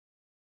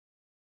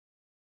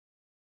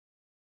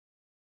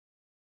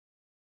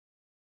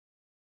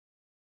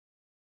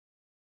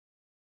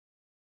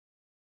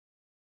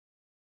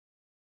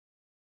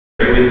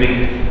with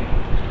me?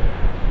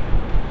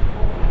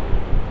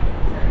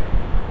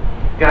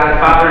 God,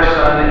 Father,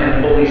 Son,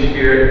 and Holy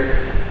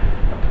Spirit,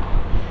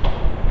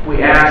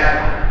 we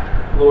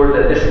ask, Lord,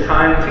 that this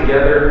time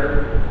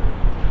together,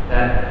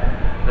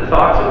 that the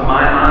thoughts of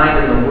my mind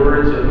and the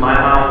words of my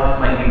mouth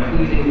might be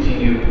pleasing to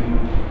you.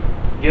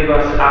 Give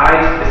us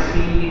eyes to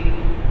see,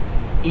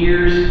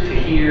 ears to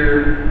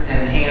hear,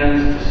 and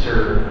hands to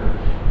serve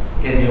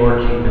in your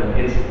kingdom.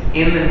 It's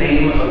in the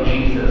name of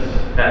Jesus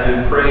that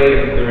we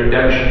pray for the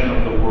redemption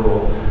of the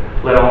world.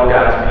 Let all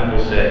God's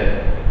people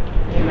say,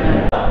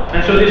 Amen.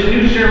 And so this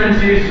new sermon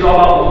series is all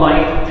about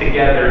life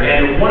together.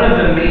 And one of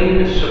the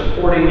main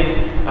supporting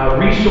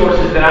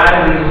resources that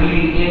I've been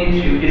leading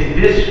into is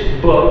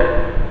this book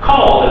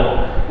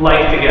called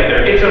Life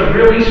Together. It's a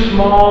really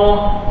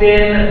small,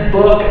 thin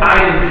book.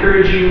 I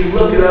encourage you,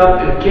 look it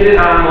up, get it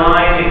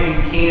online if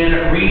you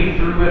can, read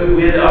through it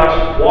with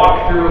us,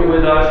 walk through it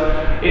with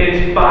us. It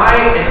is by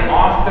an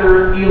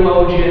author,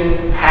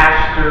 theologian,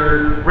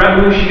 pastor,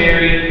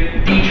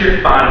 revolutionary,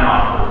 Dietrich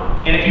Bonhoeffer.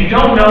 And if you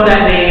don't know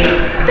that name,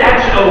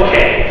 that's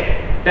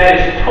okay. That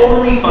is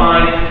totally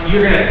fine.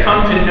 You're going to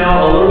come to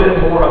know a little bit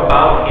more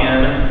about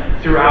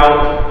him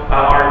throughout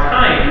our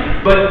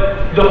time.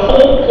 But the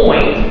whole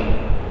point,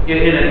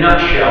 in a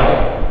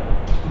nutshell,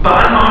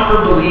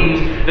 Bonhoeffer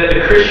believes that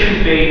the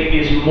Christian faith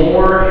is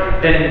more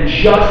than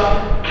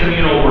just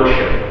communal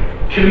worship.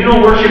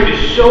 Communal worship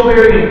is so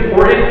very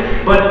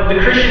important, but the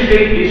Christian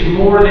faith is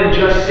more than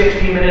just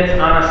 60 minutes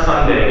on a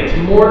Sunday. It's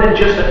more than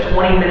just a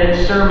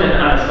 20-minute sermon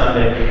on a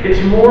Sunday. It's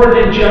more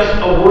than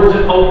just a Words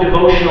of Hope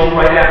devotional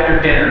right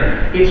after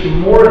dinner. It's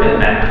more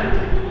than that.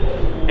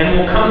 And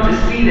we'll come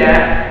to see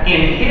that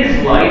in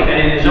his life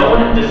and in his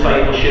own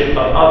discipleship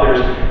of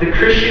others. The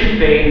Christian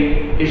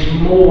faith is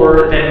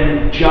more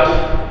than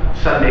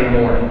just Sunday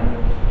morning.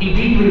 He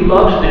deeply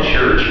loves the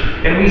church,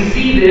 and we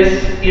see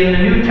this in the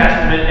New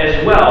Testament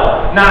as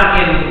well.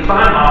 Not in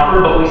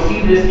Bonhoeffer, but we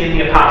see this in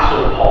the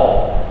Apostle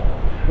Paul.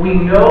 We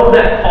know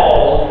that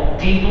Paul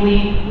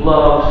deeply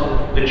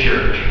loves the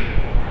church.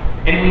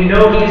 And we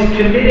know he is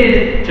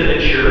committed to the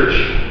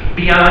church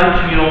beyond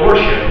communal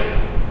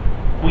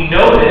worship. We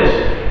know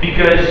this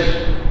because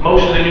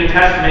most of the New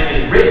Testament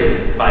is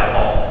written by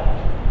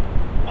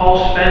Paul.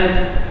 Paul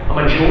spent a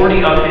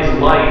majority of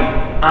his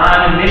life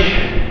on a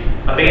mission,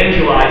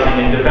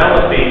 evangelizing and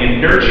developing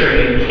and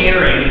nurturing and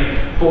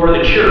caring for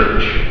the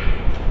church.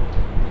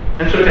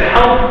 And so to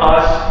help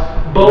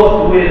us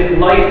both with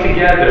life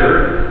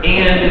together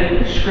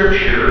and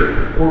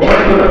Scripture, we're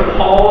going to go to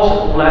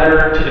Paul's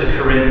letter to the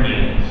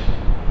Corinthians,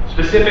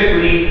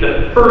 specifically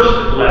the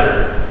first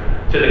letter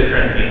to the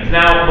Corinthians.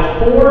 Now,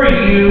 before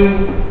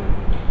you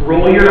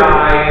roll your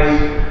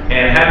eyes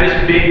and have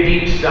this big,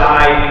 deep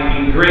sigh,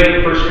 you'd be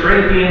great. 1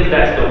 Corinthians,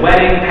 that's the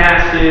wedding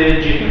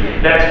passage.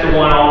 That's the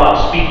one all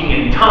about speaking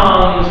in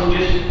tongues.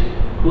 Just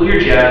cool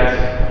your jets.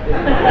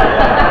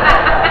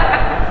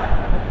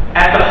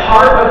 At the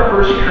heart of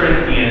 1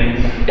 Corinthians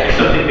is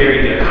something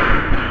very different.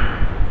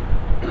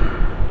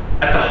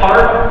 At the heart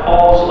of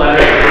Paul's letter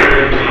to the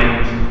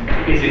Corinthians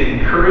is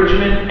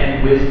encouragement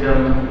and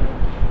wisdom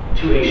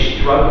to a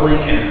struggling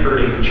and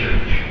hurting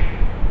church.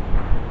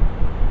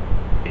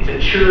 It's a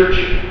church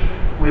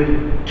with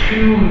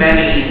too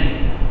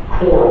many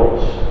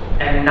quarrels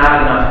and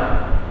not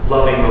enough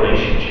loving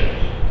relationships.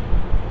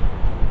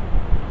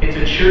 It's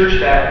a church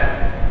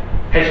that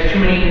has too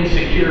many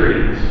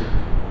insecurities.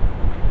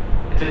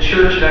 It's a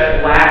church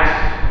that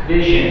lacks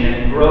vision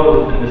and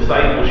growth and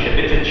discipleship.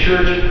 It's a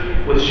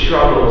church with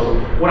struggles.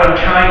 What I'm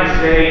trying to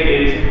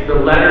say is the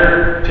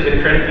letter to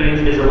the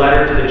Corinthians is a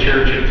letter to the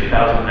church of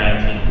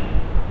 2019.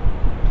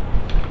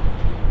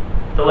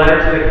 The letter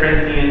to the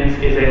Corinthians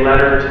is a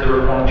letter to the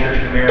Reformed Church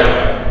of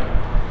America.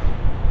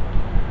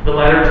 The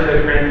letter to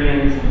the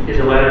Corinthians is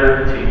a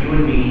letter to you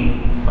and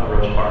me about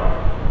Rose Park.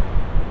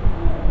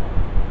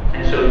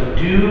 And so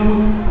do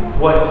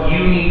what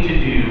you need to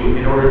do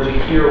in order to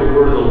hear a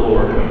word of the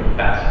Lord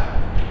best.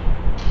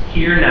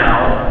 Hear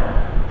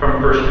now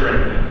from 1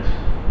 Corinthians.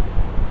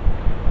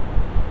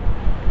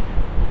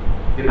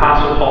 The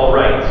Apostle Paul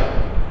writes,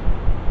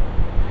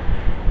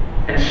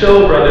 "And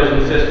so, brothers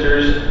and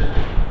sisters,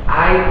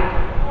 I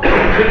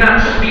could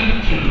not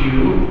speak to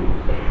you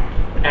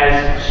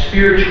as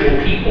spiritual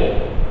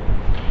people,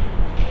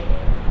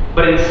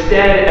 but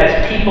instead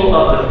as people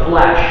of the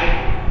flesh,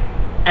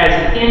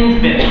 as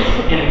infants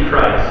in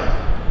Christ.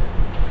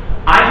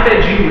 I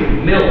fed you with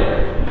milk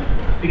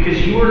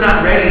because you were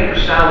not ready for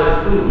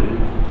solid food.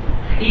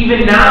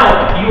 Even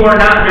now you are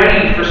not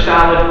ready for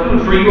solid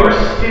food, for you are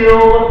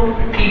still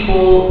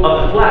people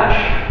of the flesh.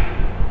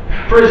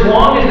 For as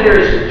long as there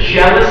is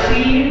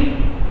jealousy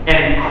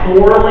and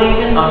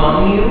quarreling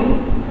among you,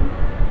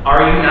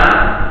 are you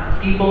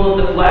not people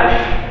of the flesh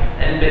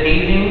and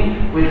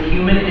behaving with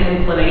human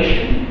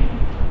inclination?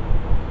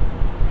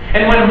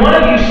 And when one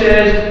of you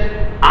says,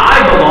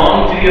 'I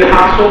belong to the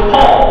Apostle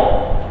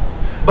Paul,'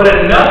 but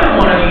another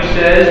one of you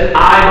says,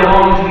 'I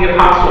belong to the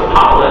Apostle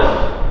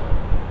Apollos,'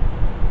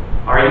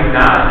 are you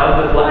not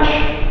of the flesh?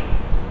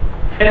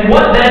 And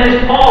what then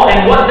is Paul,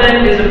 and what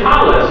then is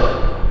Apollos?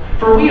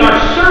 For we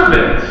are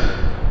servants,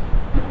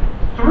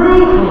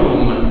 through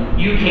whom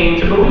you came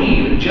to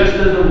believe, just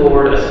as the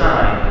Lord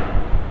assigned.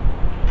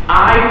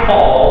 I,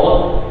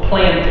 Paul,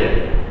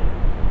 planted,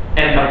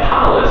 and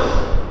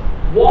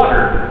Apollos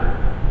watered,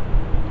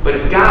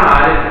 but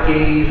God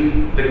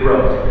gave the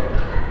growth.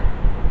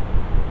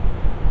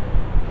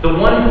 The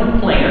one who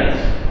plants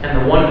and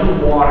the one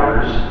who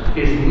waters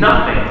is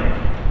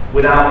nothing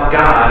without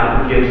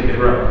God who gives the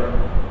growth.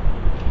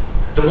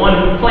 The one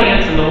who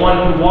plants and the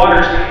one who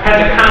waters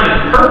has a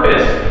common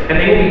purpose, and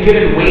they will be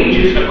given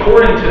wages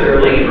according to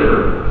their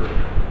labor.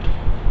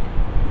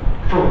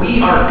 For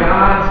we are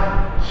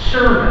God's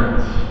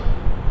servants,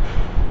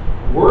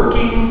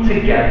 working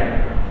together.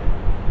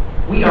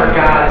 We are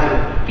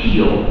God's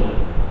field,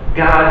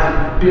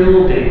 God's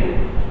building.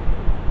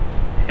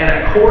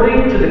 And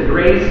according to the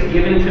grace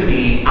given to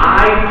me,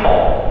 I,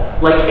 Paul,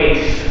 like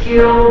a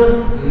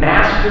skilled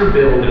master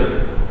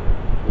builder,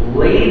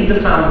 laid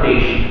the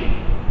foundation.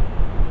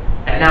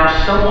 And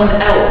now someone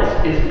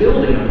else is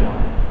building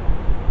upon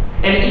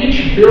it. And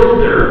each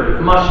builder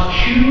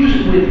must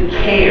choose with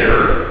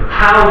care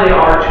how they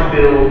are to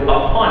build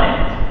upon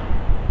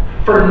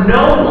it. For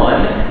no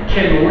one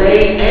can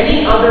lay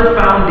any other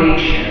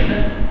foundation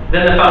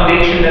than the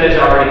foundation that has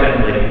already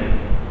been laid.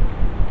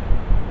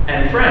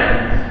 And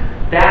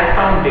friends, that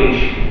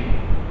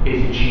foundation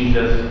is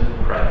Jesus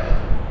Christ.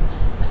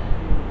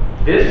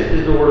 This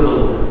is the word of the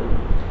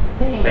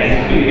Lord.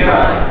 Thanks be to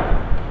God.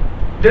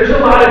 There's a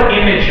lot of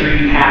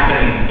imagery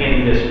happening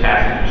in this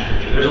passage of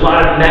Scripture. There's a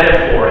lot of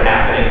metaphor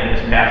happening in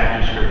this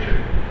passage of Scripture.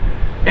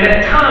 And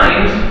at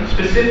times,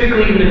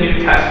 specifically in the New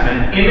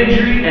Testament,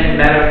 imagery and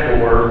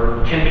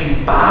metaphor can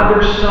be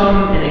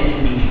bothersome, and it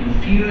can be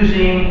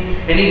confusing,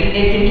 and it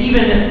can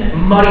even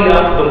muddy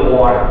up the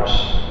waters.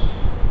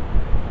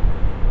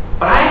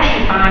 But I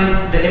actually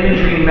find the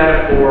imagery and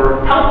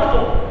metaphor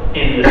helpful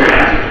in this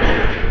passage of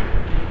Scripture.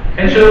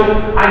 And so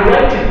I'd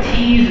like to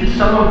tease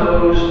some of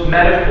those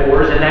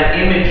metaphors and that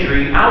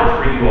imagery out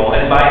for you all.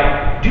 And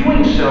by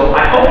doing so,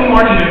 I hope you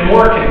aren't even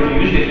more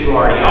confused if you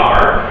already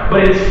are,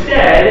 but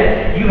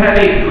instead you have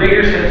a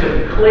greater sense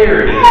of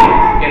clarity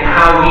in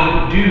how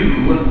we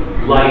do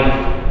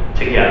life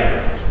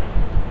together.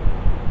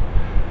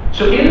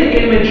 So in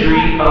the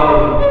imagery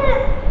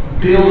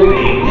of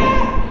building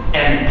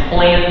and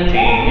planting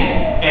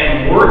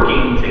and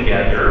working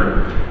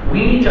together,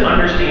 we need to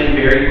understand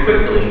very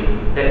quickly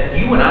that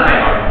you and I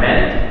are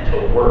meant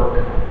to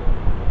work.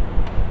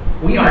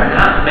 We are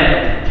not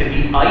meant to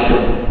be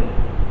idle.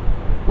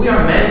 We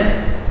are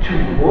meant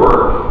to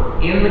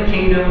work in the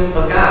kingdom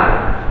of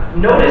God.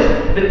 Notice,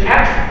 the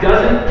text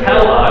doesn't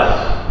tell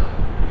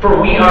us,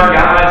 for we are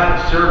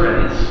God's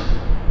servants,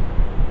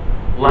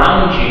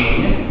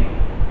 lounging,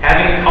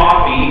 having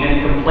coffee,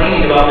 and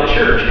complaining about the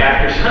church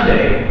after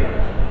Sunday.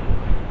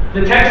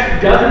 The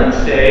text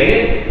doesn't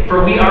say,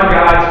 for we are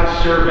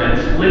God's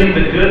servants, living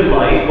the good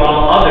life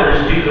while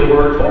others do the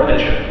work for the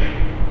church.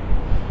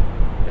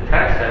 The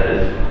text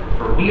says,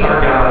 for we are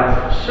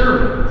God's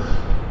servants,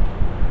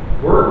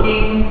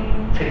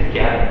 working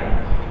together.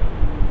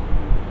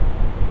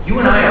 You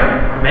and I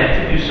are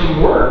meant to do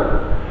some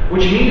work,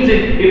 which means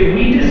that if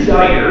we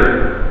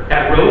desire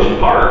at Rose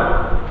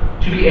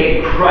Park to be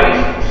a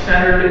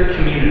Christ-centered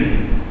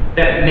community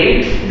that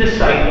makes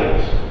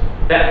disciples,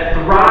 that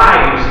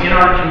thrives in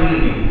our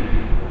community,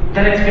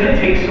 then it's going to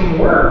take some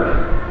work.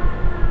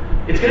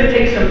 It's going to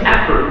take some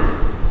effort.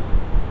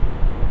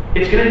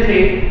 It's going to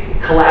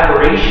take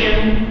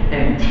collaboration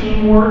and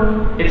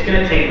teamwork. It's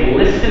going to take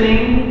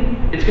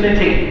listening. It's going to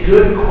take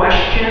good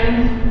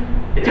questions.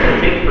 It's going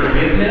to take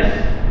forgiveness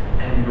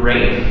and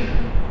grace.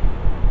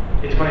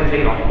 It's going to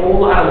take a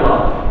whole lot of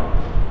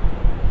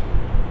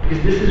love.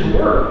 Because this is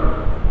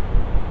work.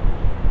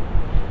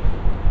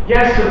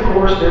 Yes, of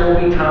course, there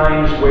will be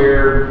times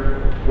where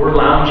we're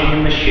lounging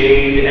in the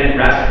shade and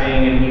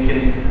resting, and we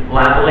can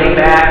lay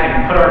back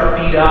and put our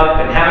feet up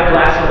and have a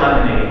glass of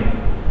lemonade.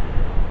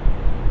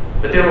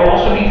 But there will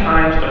also be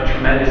times of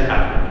tremendous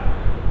effort.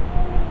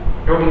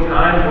 There will be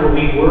times where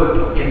we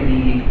work in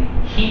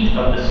the heat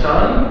of the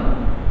sun.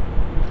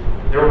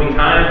 There will be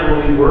times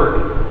where we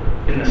work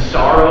in the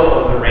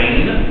sorrow of the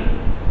rain.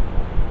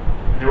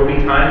 There will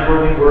be times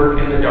where we work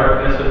in the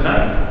darkness of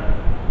night.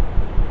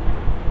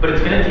 But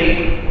it's going to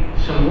take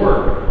some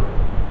work.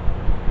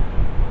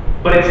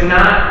 But it's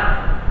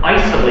not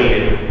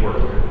isolated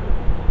work.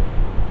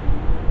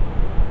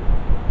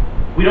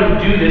 We don't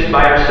do this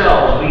by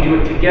ourselves. We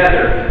do it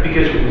together,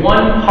 because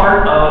one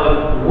part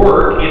of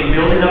work in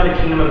building up the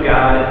kingdom of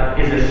God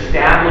is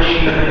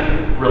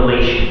establishing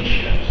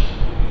relationships.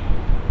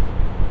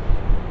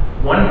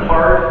 One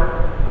part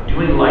of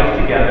doing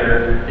life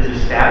together is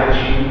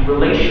establishing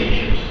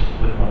relationships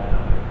with one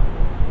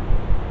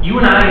another. You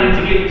and I need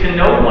to get to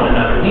know one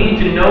another. We need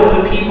to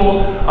know the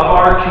people of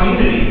our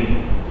community.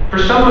 For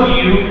some of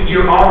you,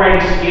 you're already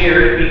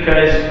scared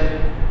because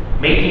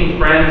making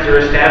friends or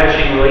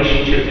establishing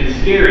relationships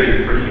is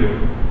scary for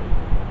you.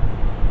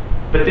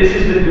 But this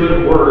is the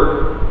good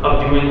work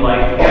of doing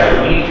life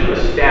together. We need to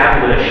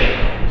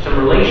establish some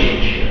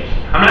relationships.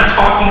 I'm not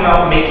talking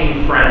about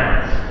making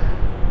friends.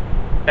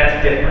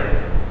 That's different.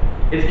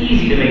 It's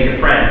easy to make a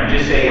friend. You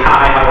just say,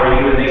 hi, how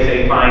are you? And they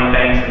say, fine,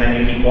 thanks, and then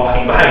you keep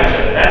walking by each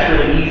other. That's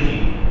really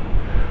easy.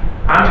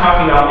 I'm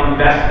talking about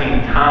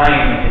investing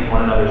time in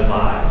one another's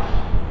lives.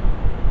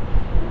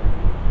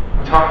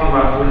 I'm talking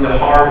about doing the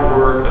hard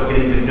work of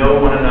getting to know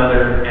one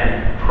another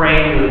and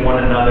praying with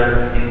one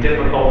another in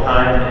difficult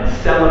times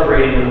and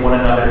celebrating with one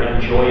another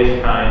in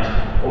joyous times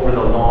over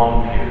the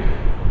long period.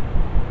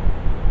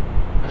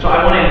 So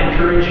I want to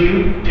encourage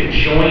you to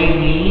join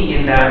me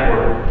in that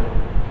work.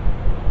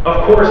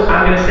 Of course,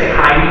 I'm going to say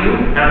hi to you,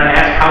 and I'm going to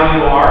ask how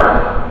you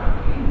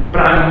are,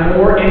 but I'm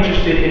more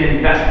interested in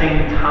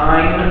investing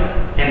time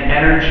and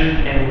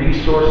energy and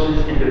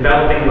resources in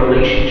developing a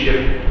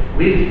relationship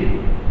with you.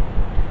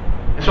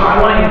 And so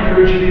I want to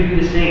encourage you to do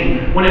the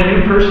same. When a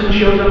new person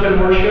shows up in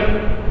worship,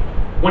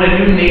 when a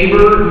new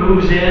neighbor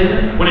moves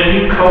in, when a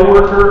new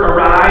coworker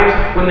arrives,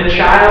 when the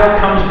child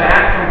comes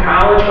back from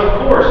college, of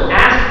course,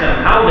 ask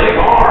them how they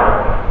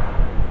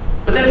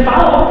are. But then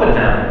follow up with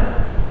them.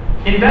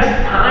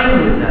 Invest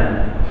time with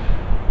them.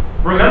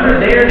 Remember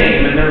their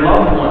name and their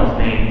loved one's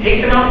name.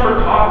 Take them out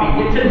for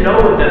coffee. Get to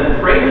know them.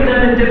 Pray with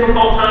them in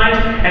difficult times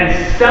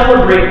and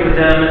celebrate with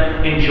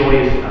them in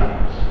joyous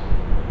times.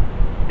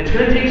 It's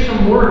going to take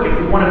some work if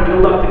we want to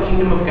build up the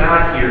kingdom of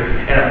God here.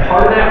 And a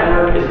part of that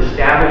work is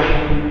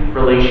establishing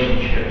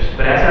relationships.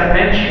 But as I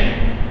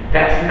mentioned,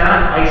 that's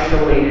not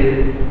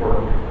isolated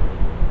work.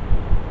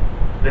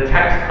 The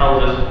text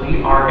tells us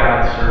we are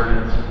God's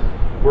servants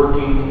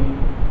working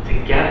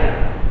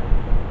together.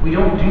 We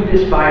don't do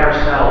this by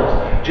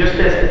ourselves. Just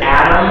as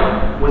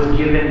Adam was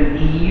given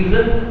Eve,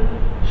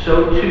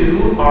 so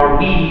too are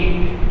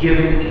we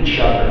given each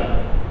other.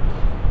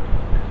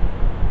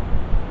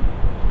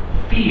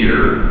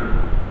 Fear,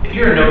 if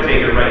you're a note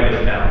taker, write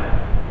this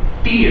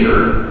down.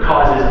 Fear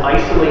causes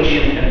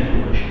isolation and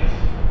foolishness.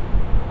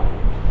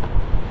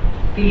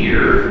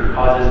 Fear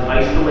causes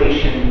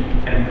isolation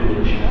and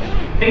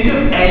foolishness. Think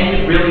of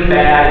any really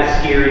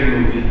bad, scary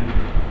movie.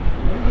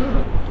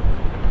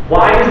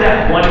 Why does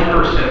that one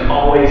person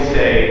always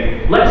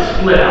say, let's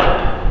split up?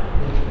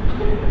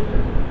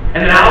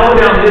 And then I'll go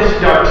down this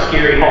dark,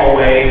 scary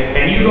hallway,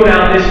 and you go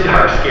down this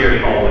dark, scary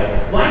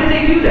hallway. Why do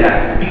they do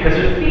that? Because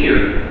of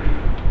fear.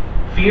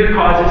 Fear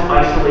causes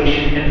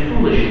isolation and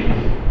foolishness.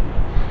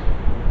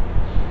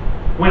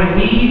 When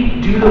we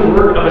do the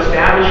work of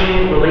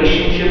establishing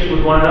relationships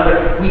with one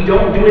another, we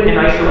don't do it in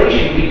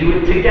isolation. We do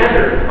it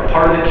together, a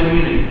part of the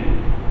community.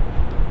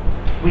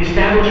 We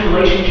establish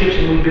relationships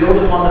and we build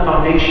upon the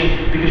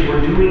foundation because we're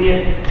doing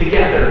it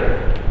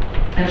together.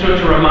 And so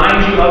to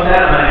remind you of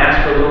that, I'm going to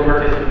ask for a little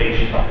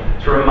participation.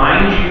 To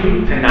remind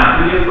you to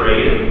not be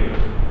afraid,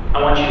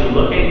 I want you to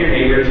look at your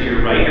neighbor to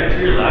your right or to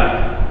your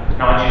left.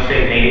 And I want you to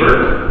say,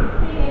 neighbor.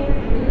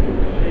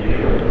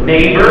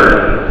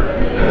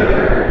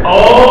 Neighbor.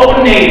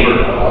 Oh, neighbor.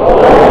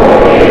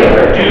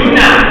 Do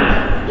not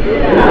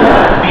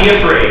be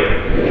afraid.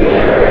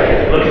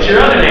 Look at your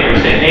other neighbor.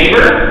 Say,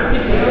 neighbor.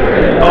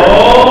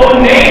 Oh,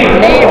 neighbor.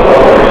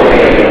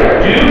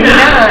 Do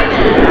not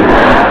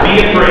be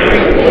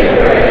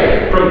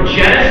afraid. From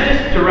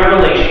Genesis to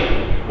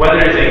Revelation, whether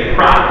it's a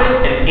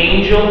prophet, an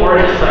angel, or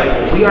a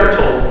disciple, we are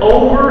told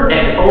over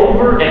and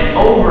over and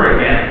over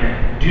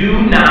again,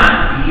 do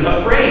not be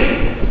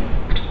afraid.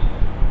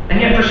 And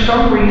yet for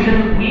some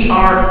reason, we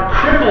are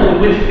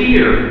crippled with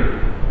fear.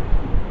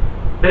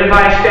 That if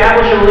I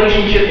establish a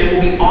relationship, it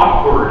will be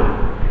awkward.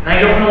 And I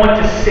don't know what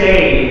to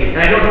say. And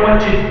I don't know what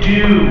to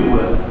do.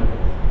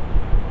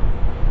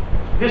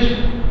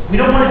 We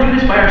don't want to do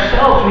this by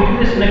ourselves. We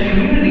do this in a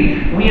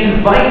community. We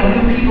invite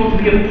new people to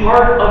be a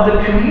part of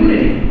the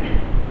community.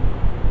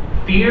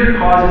 Fear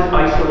causes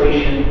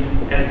isolation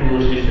and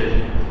foolish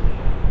decisions.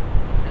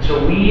 And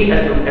so we,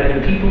 as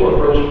the people of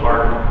Rose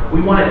Park,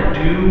 we want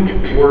to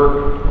do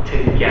work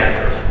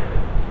together.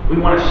 We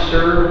want to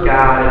serve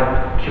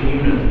God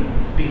communally.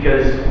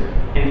 Because,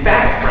 in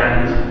fact,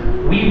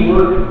 friends, we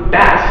work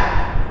best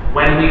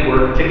when we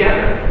work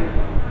together.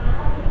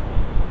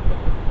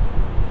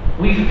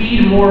 We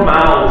feed more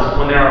mouths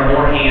when there are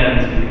more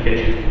hands in the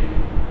kitchen.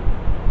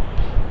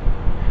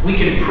 We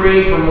can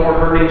pray for more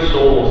hurting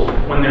souls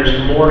when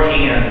there's more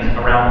hands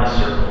around the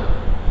circle.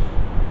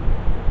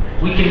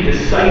 We can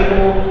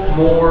disciple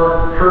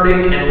more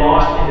hurting and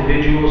lost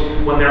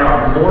individuals when there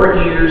are more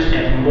ears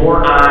and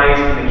more eyes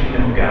in the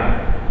kingdom of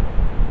God.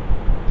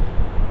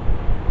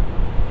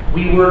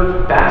 We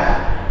work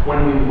best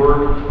when we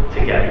work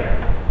together.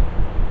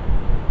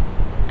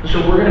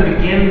 So we're going to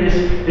begin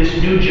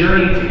this new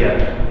journey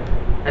together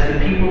as the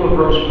people of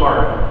Rose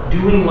Park,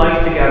 doing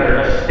life together,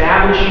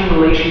 establishing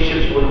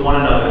relationships with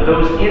one another,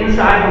 those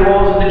inside the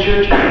walls of the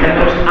church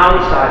and those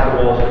outside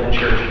the walls of the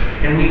church.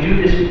 And we do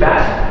this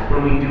best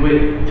when we do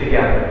it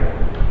together.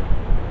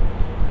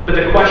 But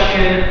the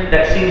question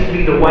that seems to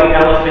be the white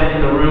elephant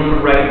in the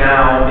room right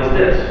now is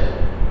this.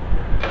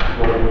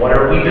 Well, what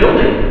are we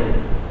building?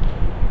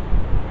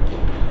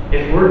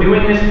 If we're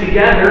doing this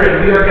together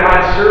and we are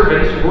God's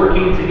servants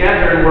working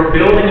together and we're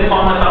building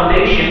upon the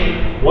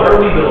foundation, what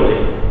are we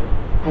building?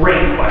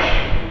 Great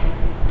question.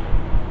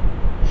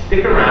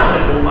 Stick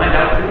around and we'll find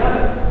out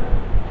together.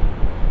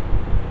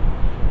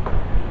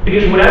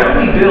 Because whatever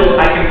we build,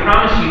 I can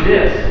promise you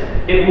this,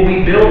 it will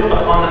be built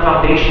upon the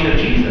foundation of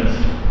Jesus.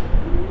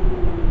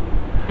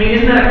 I mean,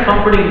 isn't that a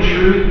comforting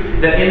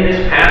truth that in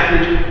this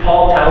passage,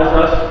 Paul tells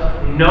us,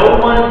 no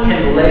one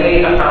can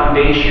lay a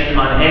foundation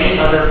on any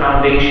other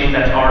foundation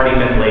that's already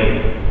been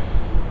laid.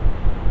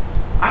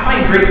 I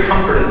find great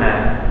comfort in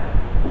that.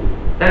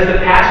 That as the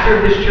pastor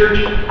of this church,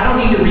 I don't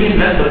need to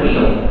reinvent the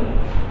wheel.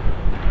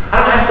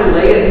 I don't have to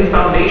lay a new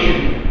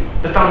foundation.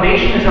 The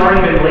foundation has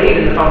already been laid,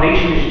 and the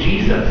foundation is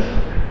Jesus.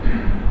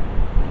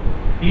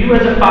 You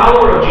as a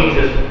follower of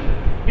Jesus,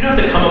 you don't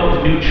have to come up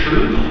with new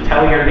truth to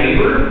tell your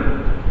neighbor.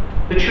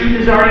 The truth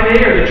is already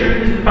there. The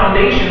truth is the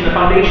foundation. The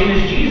foundation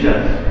is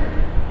Jesus.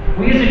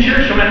 We as a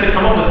church don't have to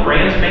come up with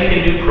brand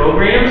spanking new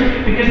programs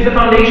because the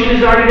foundation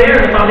is already there,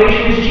 and the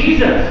foundation is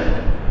Jesus.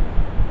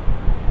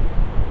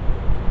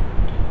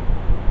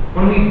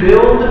 When we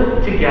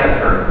build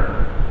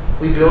together,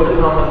 we build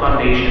upon the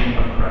foundation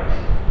of Christ.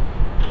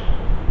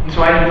 And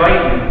so I invite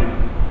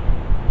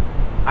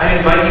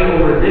you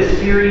over this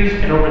series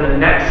and over the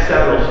next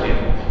several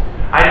series.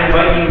 I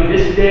invite you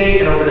this day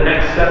and over the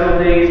next several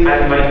days.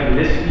 I invite you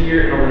this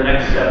year and over the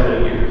next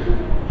several years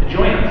to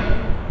join us.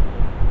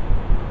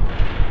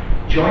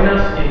 Join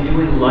us in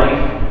doing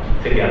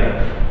life together.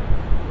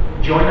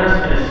 Join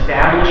us in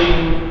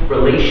establishing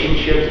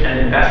relationships and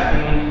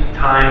investing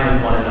time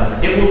with one another.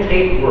 It will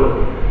take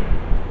work.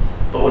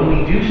 But when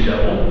we do so,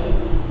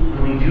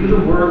 when we do the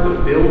work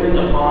of building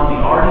upon the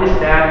already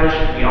established,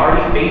 the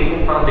already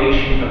faithful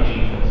foundation of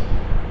Jesus,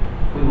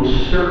 we will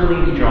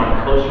certainly be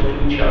drawn closer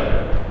to each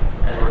other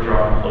as we're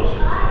drawn closer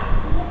to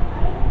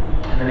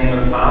Him. In the name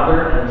of the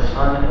Father, and the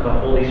Son, and the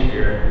Holy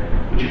Spirit,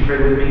 would you pray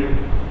with me?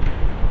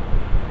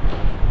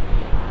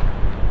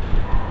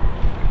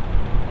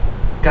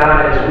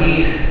 God, as we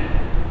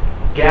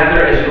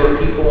gather as your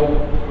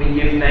people, we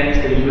give thanks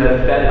that you have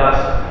fed us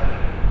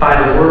by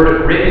the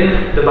word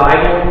written, the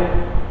Bible,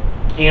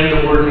 and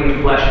the word made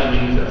flesh in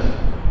Jesus.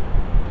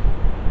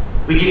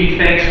 We give you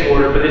thanks,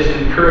 Lord, for this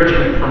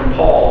encouragement from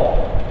Paul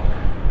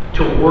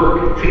to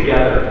work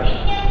together,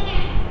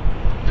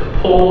 to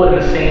pull in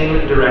the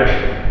same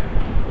direction,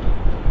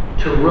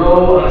 to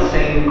row on the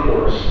same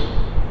course,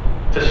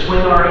 to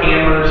swing our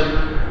hammers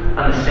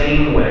on the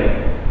same way,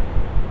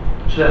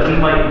 so that we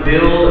might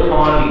build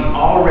upon the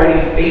already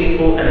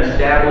faithful and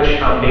established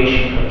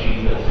foundation of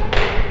Jesus.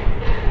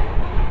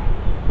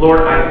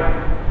 Lord,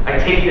 I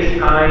take this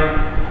time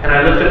and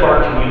I lift up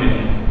our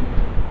community.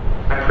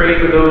 I pray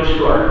for those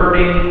who are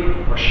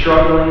hurting or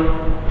struggling.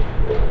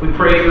 We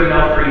pray for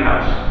Nell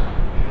Freehouse.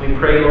 We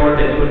pray, Lord,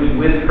 that you would be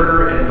with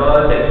her and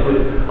Bud, that you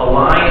would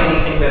align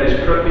anything that is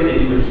crooked, that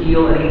you would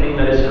heal anything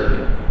that is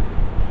hurting.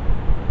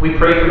 We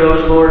pray for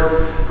those,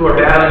 Lord, who are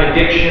battling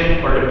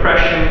addiction or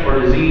depression or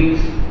disease,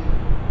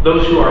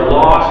 those who are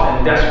lost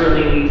and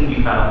desperately need to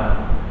be found.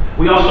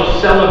 We also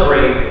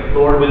celebrate,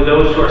 Lord, with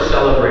those who are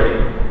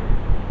celebrating.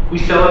 We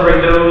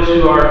celebrate those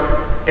who are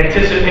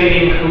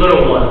anticipating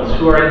little ones,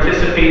 who are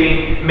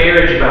anticipating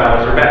marriage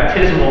vows or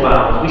baptismal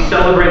vows. We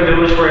celebrate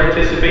those who are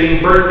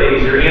anticipating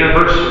birthdays or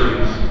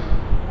anniversaries.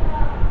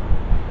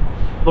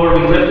 Lord,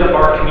 we lift up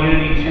our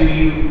community to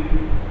you.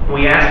 And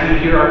we ask you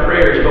to hear our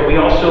prayers, but we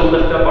also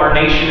lift up our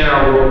nation and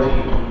our world to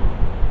you.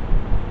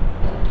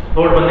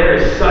 Lord, when there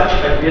is such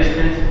a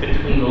distance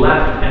between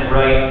left and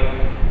right,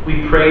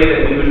 we pray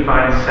that we would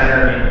find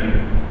center in you.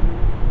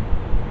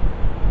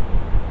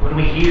 When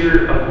we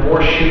hear of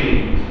more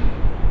shootings,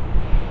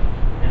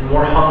 and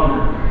more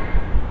hunger,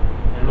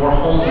 and more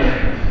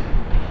homelessness,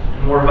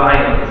 and more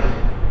violence,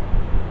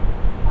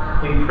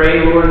 we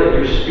pray, Lord, that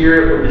your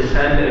Spirit would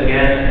descend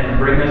again and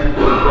bring us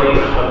to a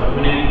place of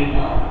unity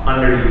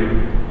under you.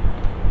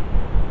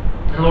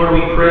 And Lord,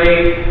 we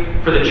pray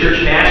for the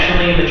church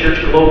nationally and the church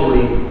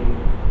globally.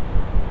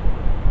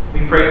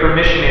 We pray for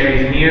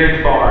missionaries near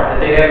and far, that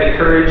they have the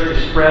courage to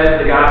spread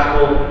the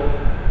gospel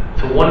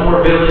to one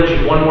more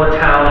village, one more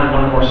town, and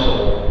one more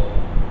soul.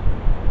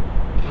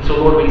 And so,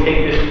 Lord, we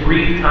take this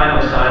brief time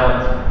of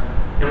silence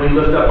and we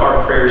lift up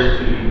our prayers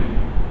to you.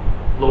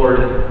 Lord,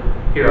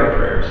 hear our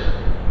prayers.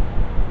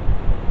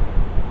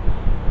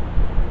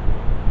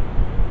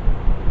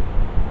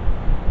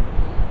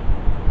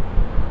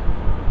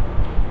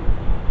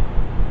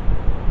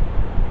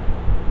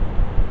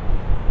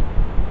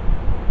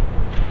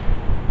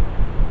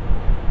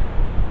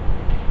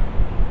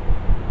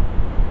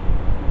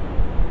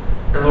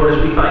 And Lord, as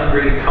we find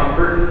great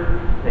comfort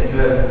that you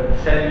have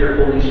sent your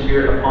Holy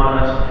Spirit upon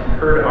us and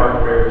heard our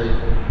prayers,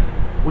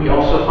 we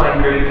also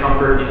find great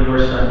comfort in your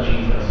Son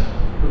Jesus,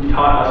 who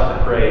taught us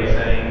to pray,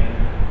 saying,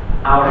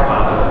 Our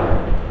Father,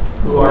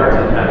 who art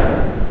in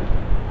heaven,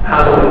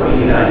 hallowed be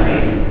thy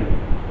name.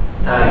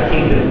 Thy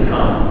kingdom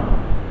come,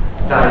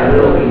 thy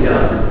will be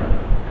done,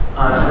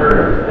 on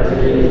earth as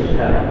it is in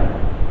heaven.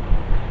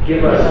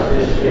 Give us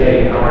this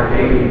day our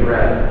daily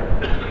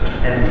bread,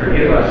 and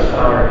forgive us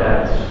our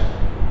debts,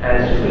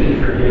 as we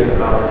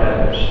forgive our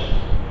debtors.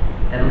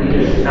 And lead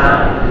us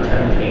not into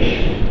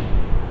temptation,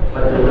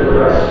 but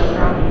deliver us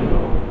from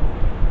evil.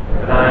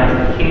 For thine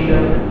is the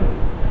kingdom,